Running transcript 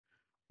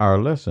Our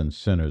lesson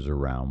centers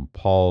around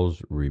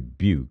Paul's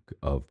rebuke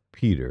of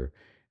Peter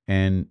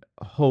and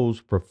holds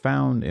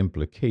profound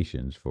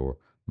implications for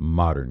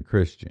modern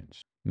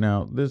Christians.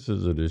 Now, this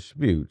is a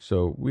dispute,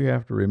 so we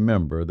have to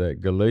remember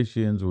that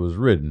Galatians was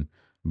written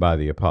by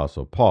the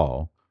Apostle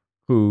Paul,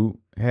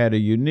 who had a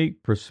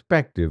unique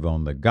perspective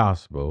on the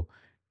gospel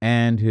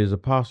and his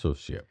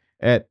apostleship.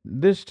 At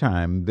this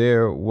time,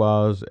 there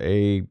was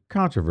a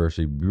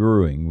controversy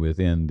brewing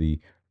within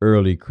the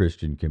early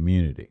Christian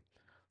community.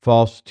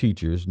 False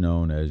teachers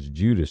known as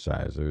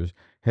Judaizers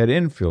had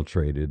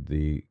infiltrated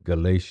the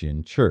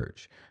Galatian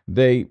church.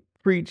 They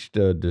preached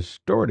a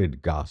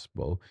distorted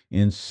gospel,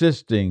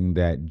 insisting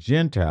that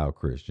Gentile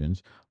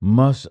Christians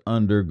must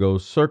undergo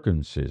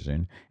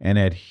circumcision and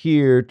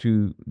adhere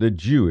to the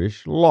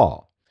Jewish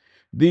law.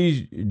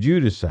 These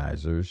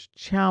Judaizers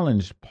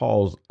challenged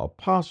Paul's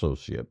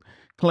apostleship,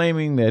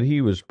 claiming that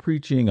he was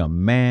preaching a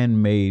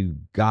man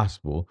made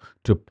gospel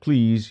to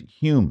please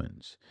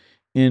humans.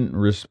 In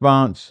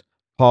response,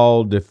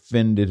 Paul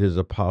defended his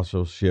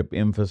apostleship,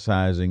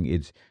 emphasizing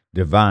its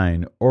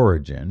divine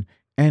origin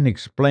and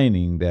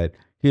explaining that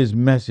his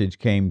message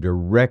came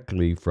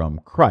directly from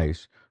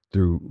Christ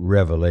through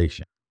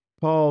revelation.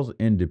 Paul's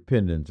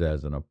independence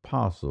as an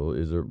apostle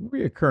is a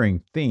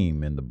recurring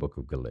theme in the book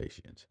of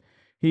Galatians.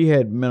 He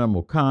had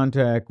minimal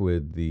contact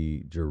with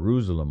the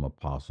Jerusalem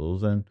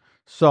apostles and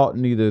sought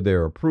neither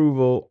their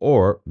approval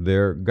or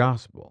their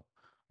gospel.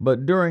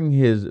 But during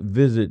his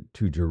visit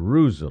to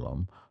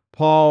Jerusalem,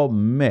 Paul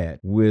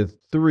met with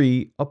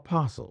three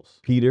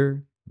apostles,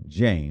 Peter,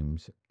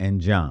 James,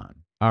 and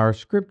John. Our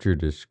scripture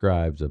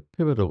describes a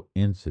pivotal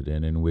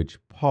incident in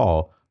which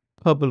Paul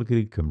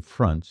publicly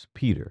confronts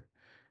Peter.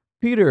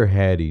 Peter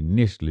had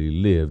initially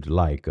lived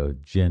like a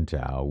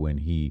Gentile when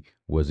he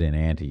was in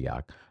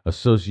Antioch,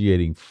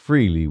 associating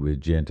freely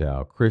with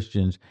Gentile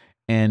Christians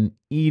and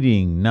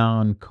eating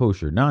non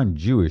kosher, non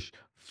Jewish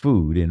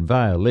food in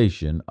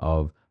violation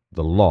of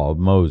the law of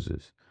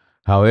Moses.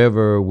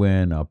 However,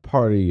 when a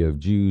party of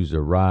Jews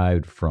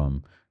arrived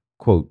from,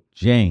 quote,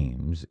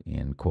 James,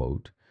 end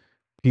quote,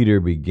 Peter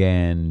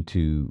began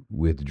to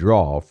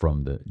withdraw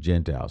from the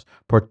Gentiles,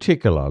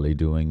 particularly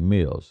during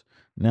meals.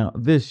 Now,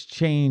 this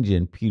change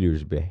in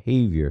Peter's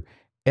behavior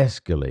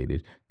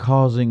escalated,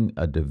 causing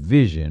a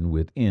division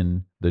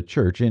within the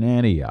church in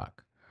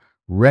Antioch.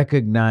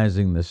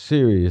 Recognizing the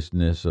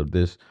seriousness of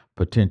this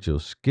potential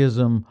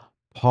schism,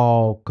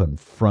 Paul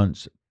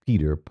confronts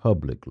Peter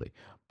publicly.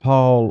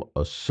 Paul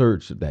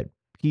asserts that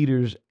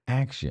Peter's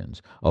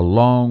actions,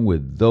 along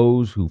with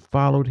those who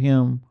followed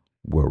him,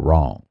 were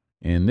wrong.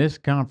 In this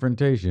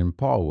confrontation,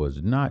 Paul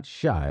was not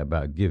shy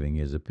about giving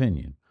his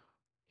opinion.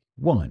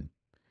 1.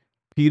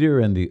 Peter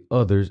and the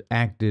others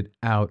acted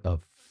out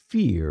of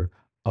fear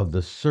of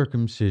the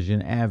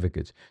circumcision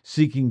advocates,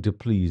 seeking to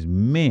please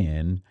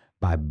men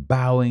by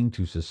bowing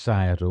to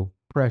societal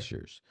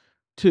pressures.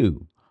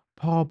 2.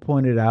 Paul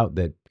pointed out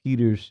that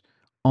Peter's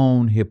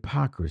own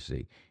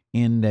hypocrisy,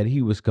 in that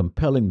he was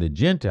compelling the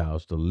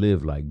Gentiles to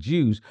live like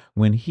Jews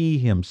when he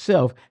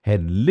himself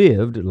had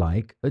lived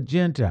like a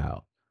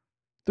Gentile.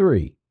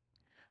 3.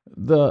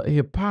 The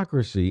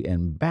hypocrisy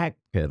and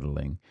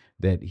backpedaling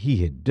that he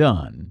had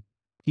done,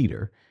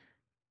 Peter,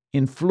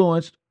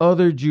 influenced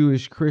other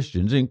Jewish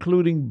Christians,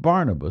 including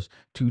Barnabas,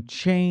 to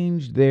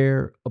change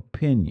their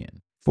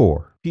opinion.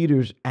 4.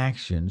 Peter's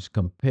actions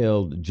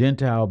compelled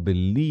Gentile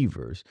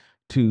believers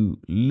to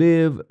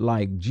live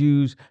like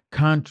Jews,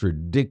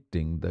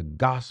 contradicting the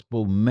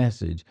gospel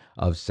message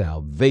of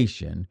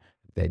salvation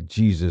that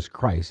Jesus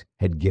Christ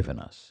had given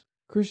us.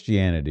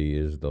 Christianity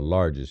is the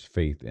largest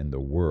faith in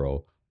the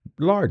world,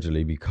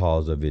 largely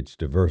because of its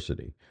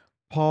diversity.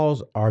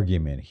 Paul's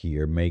argument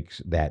here makes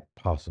that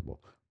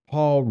possible.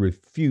 Paul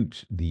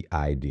refutes the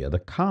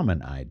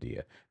common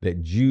idea,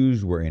 that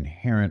Jews were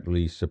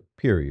inherently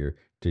superior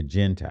to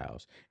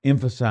Gentiles,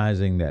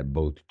 emphasizing that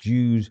both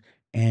Jews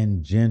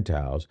and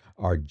Gentiles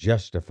are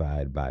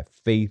justified by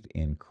faith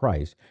in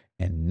Christ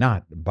and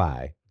not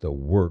by the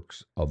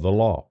works of the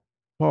law.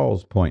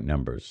 Paul's point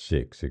number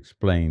 6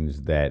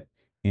 explains that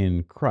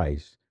in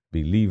Christ,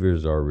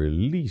 believers are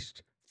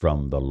released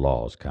from the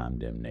law's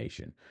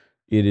condemnation.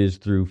 It is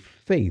through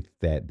faith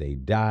that they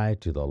die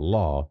to the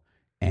law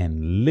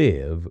and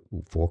live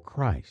for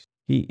Christ.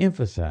 He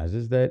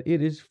emphasizes that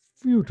it is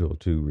futile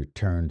to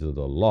return to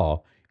the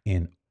law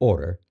in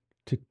order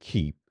to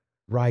keep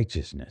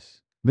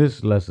righteousness.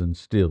 This lesson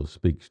still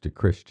speaks to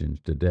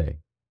Christians today.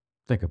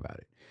 Think about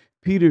it.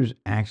 Peter's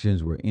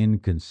actions were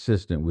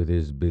inconsistent with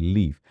his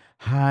belief,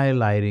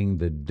 highlighting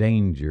the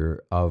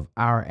danger of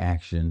our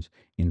actions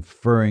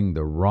inferring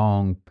the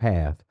wrong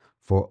path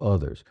for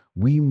others.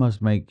 We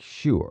must make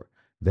sure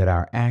that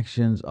our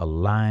actions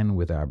align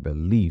with our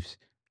beliefs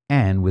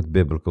and with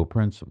biblical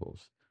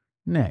principles.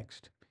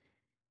 Next,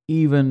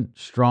 even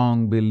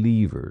strong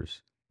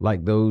believers,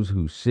 like those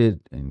who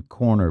sit in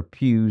corner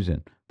pews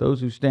and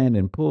those who stand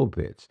in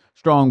pulpits,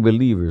 strong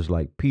believers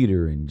like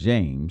Peter and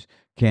James,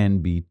 can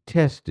be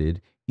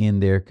tested in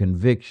their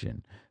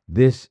conviction.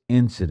 This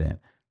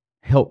incident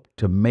helped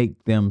to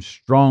make them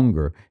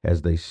stronger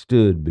as they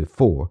stood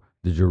before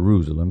the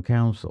Jerusalem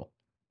Council.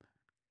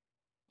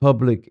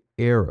 Public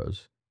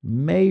errors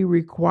may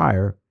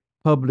require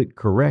public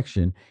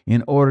correction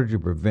in order to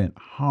prevent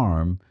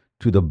harm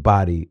to the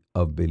body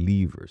of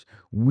believers.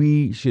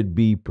 We should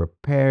be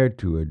prepared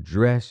to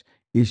address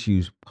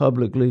issues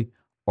publicly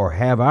or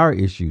have our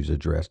issues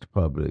addressed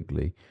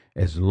publicly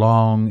as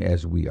long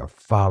as we are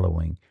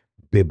following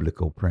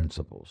biblical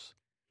principles.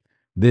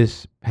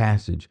 This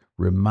passage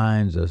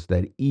reminds us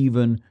that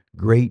even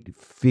great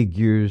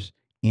figures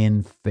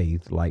in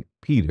faith, like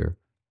Peter,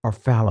 are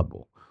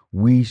fallible.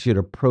 We should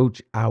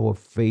approach our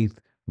faith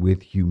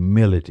with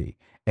humility,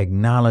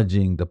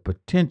 acknowledging the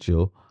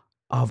potential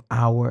of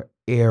our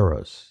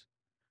errors.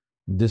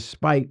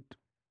 Despite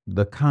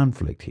the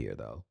conflict here,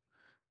 though,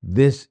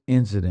 this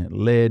incident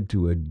led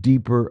to a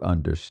deeper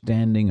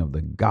understanding of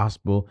the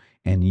gospel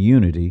and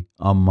unity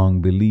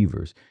among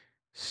believers.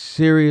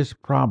 Serious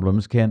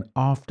problems can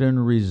often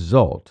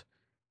result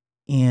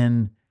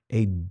in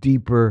a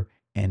deeper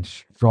and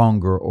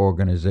stronger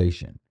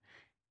organization.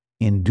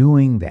 In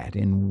doing that,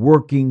 in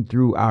working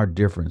through our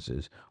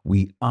differences,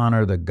 we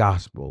honor the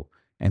gospel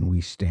and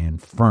we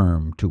stand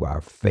firm to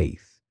our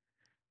faith.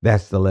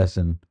 That's the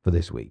lesson for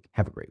this week.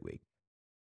 Have a great week.